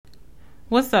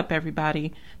What's up,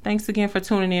 everybody? Thanks again for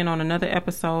tuning in on another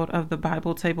episode of the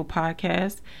Bible Table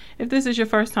Podcast. If this is your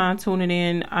first time tuning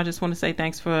in, I just want to say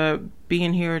thanks for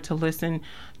being here to listen,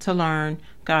 to learn.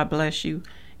 God bless you.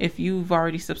 If you've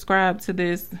already subscribed to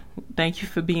this, thank you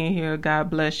for being here. God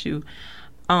bless you.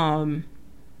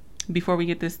 Before we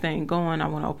get this thing going, I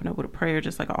want to open up with a prayer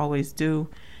just like I always do.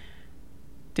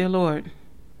 Dear Lord,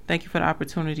 thank you for the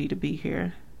opportunity to be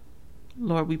here.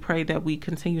 Lord, we pray that we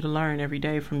continue to learn every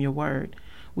day from your word.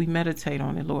 We meditate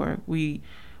on it, Lord. We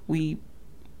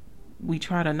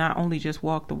try to not only just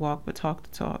walk the walk, but talk the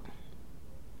talk.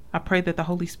 I pray that the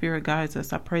Holy Spirit guides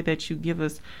us. I pray that you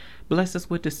bless us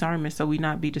with discernment so we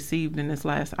not be deceived in this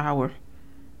last hour.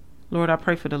 Lord, I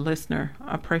pray for the listener.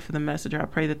 I pray for the messenger. I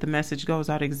pray that the message goes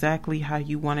out exactly how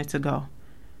you want it to go.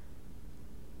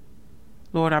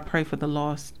 Lord, I pray for the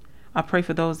lost. I pray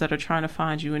for those that are trying to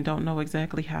find you and don't know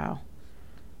exactly how.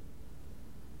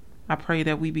 I pray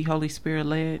that we be Holy Spirit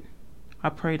led. I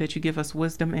pray that you give us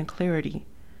wisdom and clarity.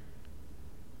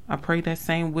 I pray that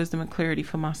same wisdom and clarity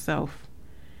for myself.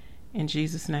 In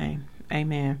Jesus' name,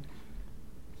 amen.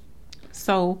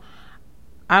 So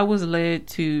I was led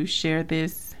to share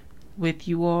this with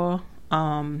you all.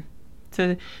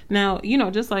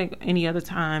 Just like any other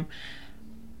time,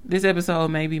 this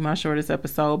episode may be my shortest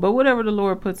episode, but whatever the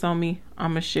Lord puts on me,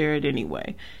 I'm going to share it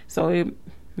anyway. So it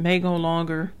may go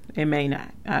longer. It may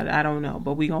not. I don't know,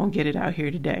 but we're going to get it out here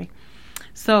today.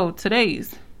 So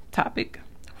today's topic,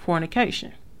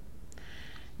 fornication.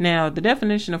 Now, the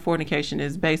definition of fornication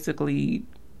is basically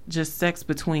just sex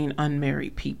between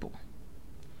unmarried people.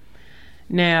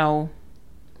 Now,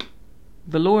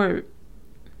 the Lord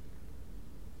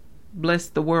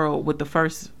blessed the world with the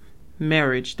first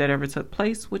marriage that ever took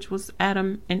place, which was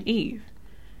Adam and Eve.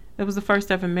 It was the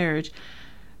first ever marriage.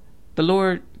 The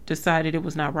Lord decided it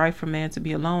was not right for man to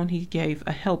be alone. He gave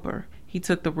a helper. He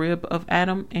took the rib of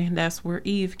Adam, and that's where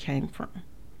Eve came from.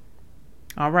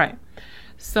 All right.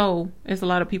 So there's a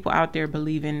lot of people out there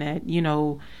believing that,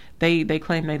 they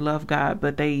claim they love God,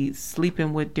 but they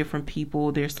sleeping with different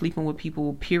people. They're sleeping with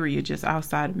people, period, just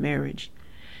outside of marriage.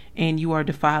 And you are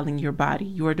defiling your body.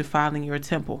 You are defiling your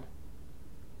temple,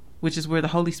 which is where the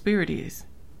Holy Spirit is.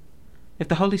 If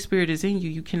the Holy Spirit is in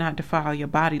you, you cannot defile your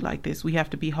body like this. We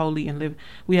have to be holy and live.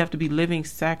 We have to be living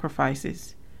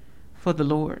sacrifices for the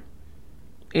Lord.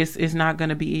 It's not going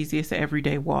to be easy. It's an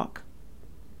everyday walk,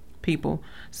 people.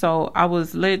 So I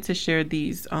was led to share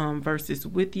these verses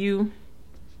with you.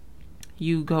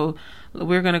 We're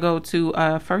going to go to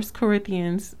 1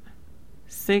 Corinthians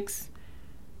 6,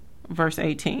 verse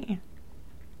 18.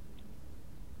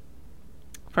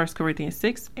 1 Corinthians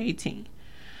 6:18.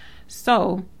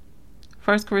 So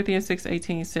 1 Corinthians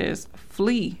 6:18 says,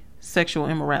 flee sexual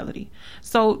immorality.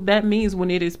 So that means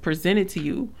when it is presented to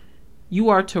you, you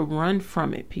are to run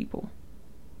from it, people.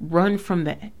 Run from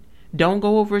that. Don't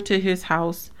go over to his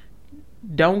house.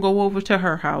 Don't go over to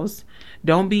her house.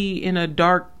 Don't be in a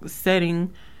dark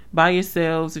setting by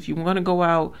yourselves. If you want to go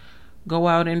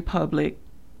out in public.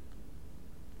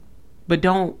 But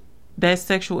that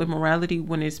sexual immorality,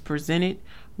 when it's presented,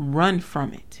 run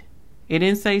from it. It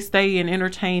didn't say stay and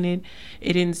entertain it.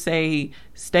 It didn't say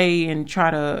stay and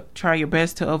try your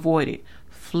best to avoid it.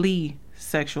 Flee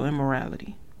sexual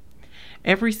immorality.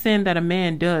 Every sin that a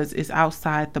man does is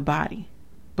outside the body,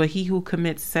 but he who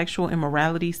commits sexual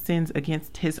immorality sins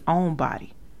against his own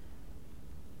body.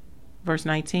 Verse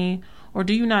 19, or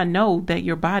do you not know that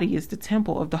your body is the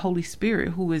temple of the Holy Spirit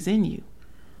who is in you,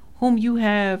 whom you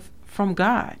have from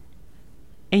God,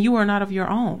 and you are not of your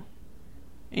own?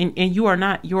 And you are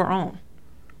not your own.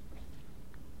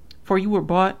 For you were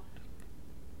bought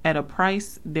at a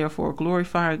price, therefore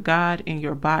glorify God in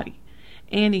your body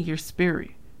and in your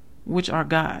spirit, which are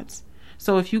God's.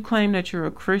 So if you claim that you're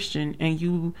a Christian and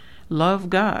you love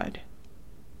God,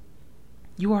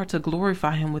 you are to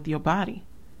glorify him with your body.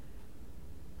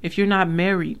 If you're not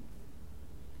married,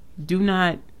 do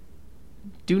not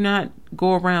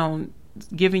go around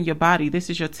giving your body. This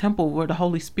is your temple where the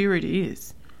Holy Spirit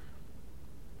is.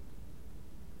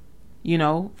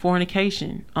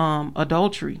 Fornication,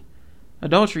 adultery,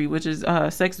 which is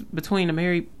sex between a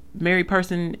married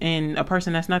person and a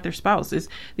person that's not their spouse.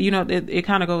 It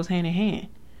kind of goes hand in hand.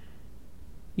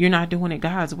 You're not doing it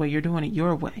God's way. You're doing it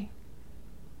your way,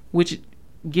 which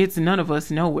gets none of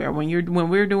us nowhere. When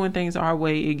we're doing things our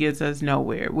way, it gets us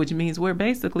nowhere, which means we're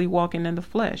basically walking in the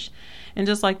flesh. And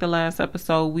just like the last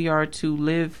episode, we are to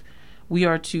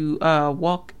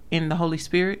walk in the Holy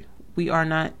Spirit. We are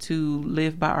not to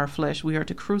live by our flesh. We are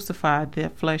to crucify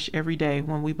that flesh every day.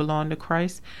 When we belong to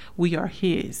Christ, we are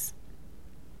his.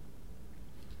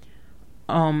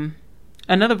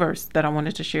 Another verse that I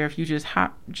wanted to share, if you just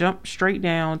jump straight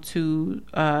down to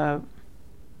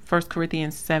 1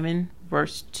 Corinthians 7,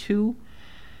 verse 2.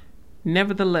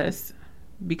 Nevertheless,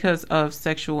 because of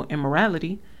sexual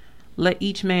immorality, let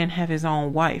each man have his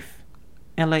own wife,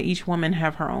 and let each woman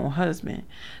have her own husband.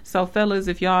 So fellas,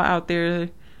 if y'all out there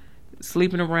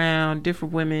sleeping around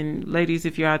different women, ladies,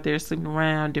 if you're out there sleeping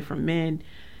around different men,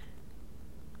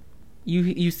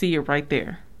 you see it right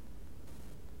there.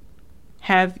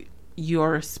 Have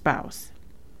your spouse.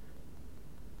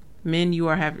 Men, you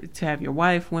are to have your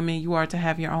wife. Women, you are to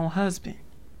have your own husband.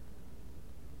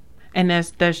 And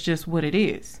that's just what it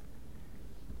is.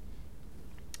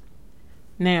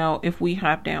 Now, if we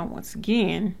hop down once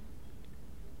again,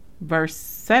 verse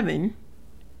 7.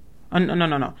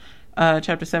 No.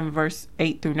 Chapter 7, verse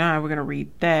 8 through 9. We're going to read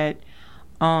that.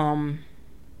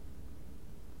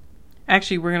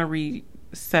 Actually, we're going to read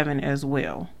 7 as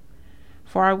well.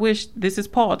 For I wish, this is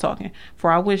Paul talking,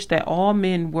 for I wish that all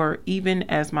men were even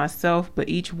as myself, but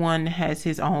each one has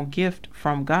his own gift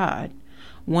from God,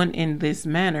 one in this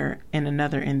manner and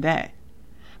another in that.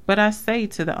 But I say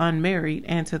to the unmarried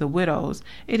and to the widows,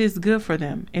 it is good for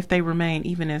them if they remain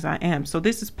even as I am. So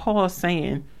this is Paul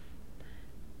saying,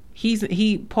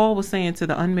 Paul was saying to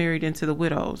the unmarried and to the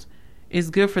widows, it's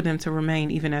good for them to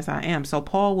remain even as I am. So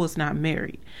Paul was not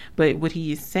married. But what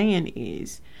he is saying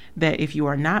is that if you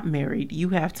are not married, you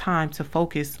have time to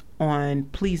focus on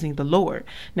pleasing the Lord.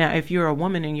 Now, if you're a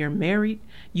woman and you're married,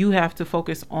 you have to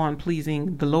focus on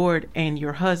pleasing the Lord and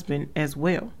your husband as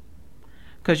well.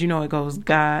 Because, it goes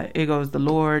God, it goes the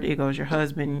Lord, it goes your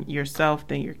husband, yourself,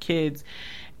 then your kids.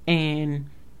 Wait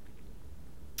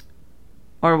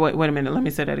a minute. Let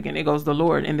me say that again. It goes the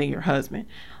Lord and then your husband.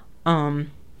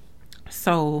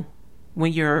 So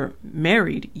when you're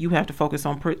married, you have to focus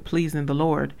on pleasing the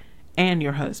Lord and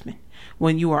your husband.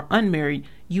 When you are unmarried,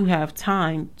 you have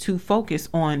time to focus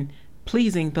on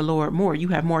pleasing the Lord more. You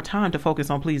have more time to focus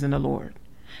on pleasing the Lord.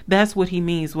 That's what he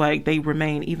means, like they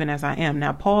remain even as I am.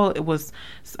 Now, Paul was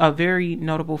a very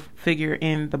notable figure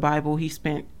in the Bible. He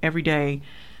spent every day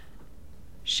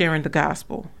sharing the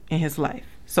gospel in his life.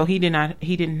 So he didn't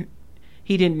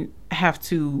have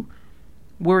to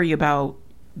worry about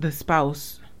the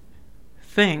spouse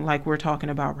thing like we're talking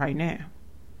about right now.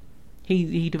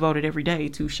 He devoted every day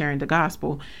to sharing the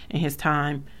gospel in his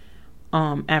time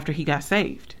after he got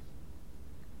saved.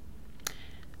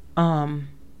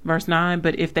 Verse 9,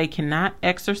 but if they cannot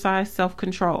exercise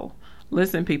self-control,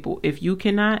 listen, people, if you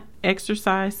cannot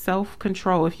exercise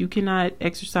self-control, if you cannot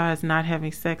exercise not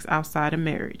having sex outside of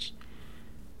marriage,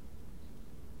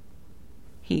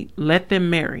 let them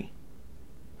marry.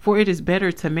 For it is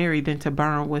better to marry than to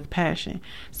burn with passion.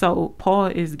 So Paul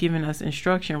is giving us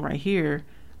instruction right here,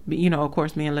 of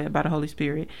course, being led by the Holy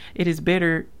Spirit. It is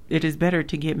better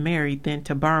to get married than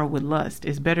to burn with lust.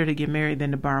 It's better to get married than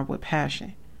to burn with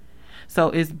passion. So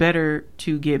it's better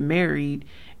to get married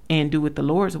and do it the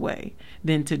Lord's way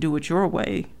than to do it your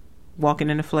way, walking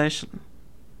in the flesh,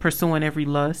 pursuing every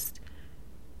lust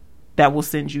that will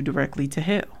send you directly to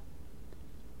hell.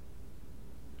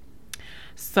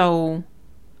 So,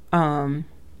 but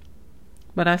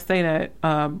I say that,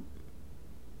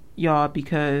 y'all,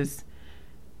 because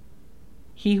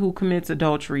he who commits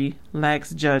adultery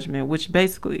lacks judgment,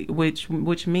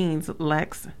 which means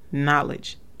lacks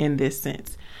knowledge in this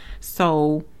sense.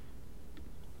 So,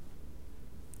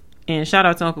 and shout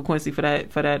out to Uncle Quincy for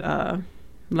that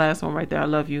last one right there. I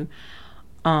love you.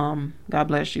 God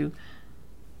bless you.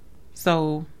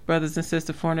 So, brothers and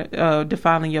sisters,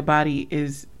 defiling your body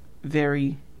is a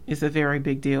very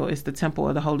big deal. It's the temple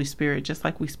of the Holy Spirit, just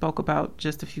like we spoke about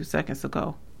just a few seconds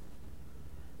ago.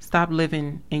 Stop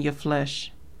living in your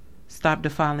flesh. Stop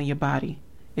defiling your body.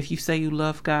 If you say you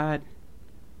love God,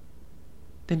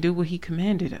 then do what he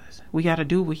commanded us. We got to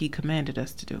do what he commanded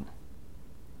us to do.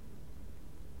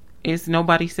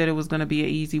 Nobody said it was going to be an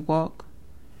easy walk,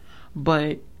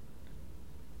 but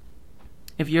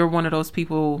if you're one of those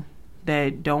people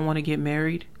that don't want to get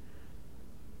married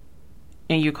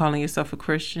and you're calling yourself a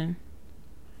Christian,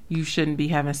 you shouldn't be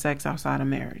having sex outside of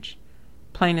marriage.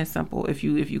 Plain and simple. If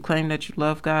you claim that you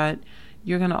love God,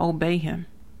 you're going to obey him.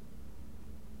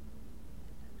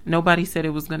 Nobody said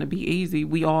it was going to be easy.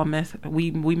 We all mess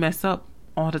up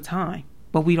all the time,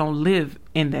 but we don't live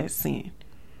in that sin.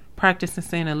 Practicing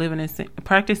sin and living in sin,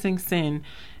 practicing sin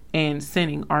and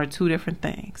sinning are two different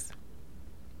things.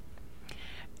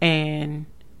 And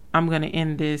I'm going to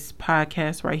end this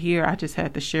podcast right here. I just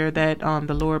had to share that.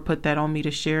 The Lord put that on me to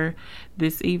share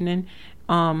this evening.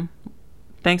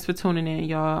 Thanks for tuning in,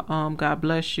 y'all. God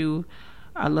bless you.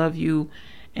 I love you.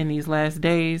 In these last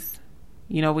days,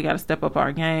 we got to step up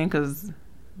our game because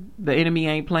The enemy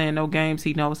ain't playing no games.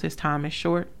 He knows his time is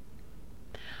short.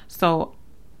 So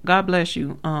God bless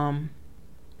you.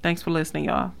 Thanks for listening,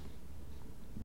 y'all.